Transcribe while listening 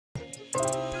What's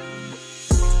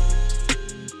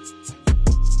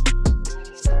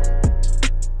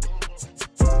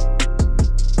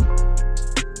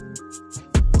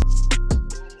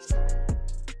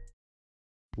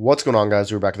going on,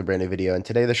 guys? We're back with a brand new video, and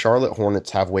today the Charlotte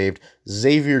Hornets have waived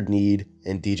Xavier, Sneed,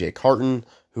 and DJ Carton,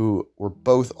 who were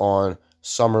both on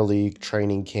summer league,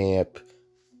 training camp,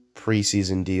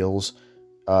 preseason deals.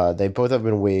 They both have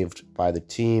been waived by the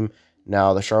team.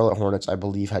 Now, the Charlotte Hornets, I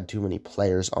believe, had too many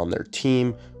players on their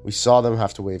team. We saw them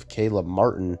have to waive Caleb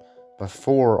Martin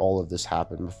before all of this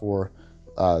happened, before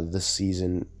this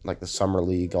season, like the summer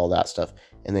league, all that stuff,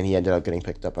 and then he ended up getting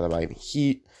picked up by the Miami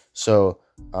Heat. So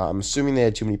I'm assuming they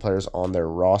had too many players on their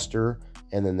roster,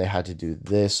 and then they had to do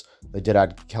this. They did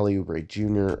add Kelly Oubre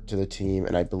Jr. to the team,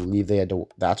 and I believe they had to.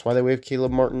 That's why they waived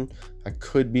Caleb Martin. I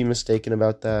could be mistaken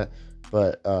about that,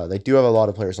 but they do have a lot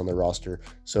of players on their roster,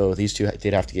 so these two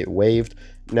did have to get waived.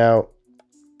 Now,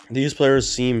 these players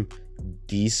seem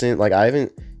decent. Like, I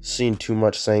haven't seen too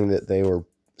much saying that they were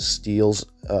steals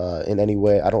in any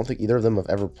way. I don't think either of them have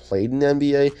ever played in the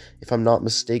NBA, if I'm not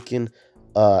mistaken.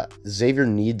 Xavier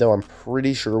Sneed, though, I'm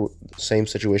pretty sure the same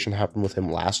situation happened with him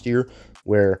last year,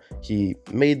 where he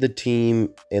made the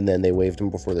team and then they waived him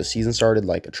before the season started,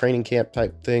 like a training camp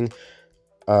type thing.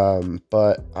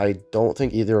 But I don't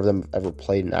think either of them ever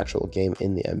played an actual game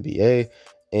in the NBA,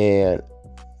 and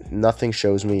nothing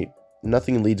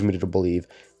leads me to believe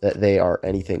that they are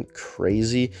anything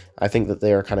crazy. I think that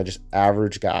they are kind of just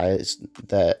average guys,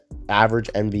 that average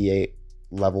NBA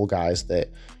level guys that,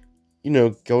 you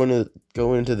know, go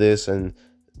into this, and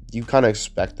you kind of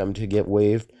expect them to get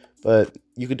waived, but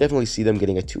you could definitely see them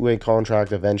getting a two-way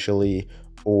contract eventually,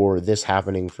 or this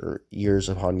happening for years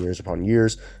upon years upon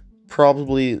years.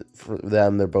 Probably for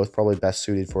them, they're both probably best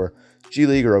suited for G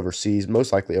League or overseas,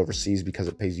 most likely overseas because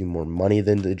it pays you more money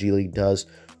than the G League does,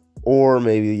 or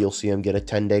maybe you'll see them get a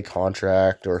 10-day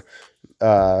contract or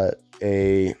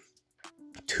a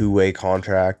two-way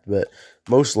contract, but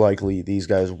most likely these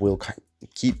guys will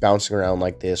keep bouncing around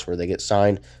like this, where they get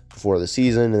signed before the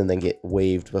season and then get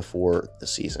waived before the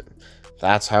season.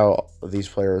 That's how these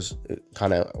players, it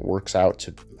kind of works out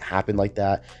to happen like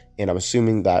that, and I'm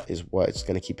assuming that is what's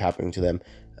going to keep happening to them,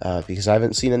 because I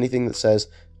haven't seen anything that says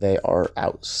they are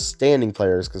outstanding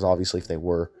players, because obviously if they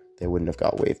were, they wouldn't have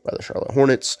got waived by the Charlotte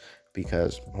Hornets,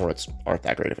 because Hornets aren't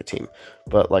that great of a team.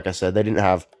 But like I said, they didn't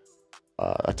have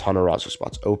a ton of roster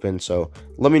spots open. So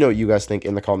let me know what you guys think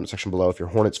in the comment section below. If you're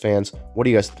Hornets fans, what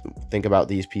do you guys think about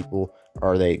these people?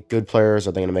 Are they good players?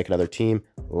 Are they going to make another team?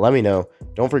 Let me know.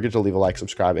 Don't forget to leave a like,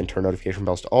 subscribe, and turn notification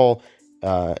bells to all.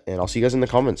 And I'll see you guys in the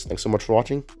comments. Thanks so much for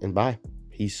watching, and bye.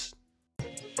 Peace.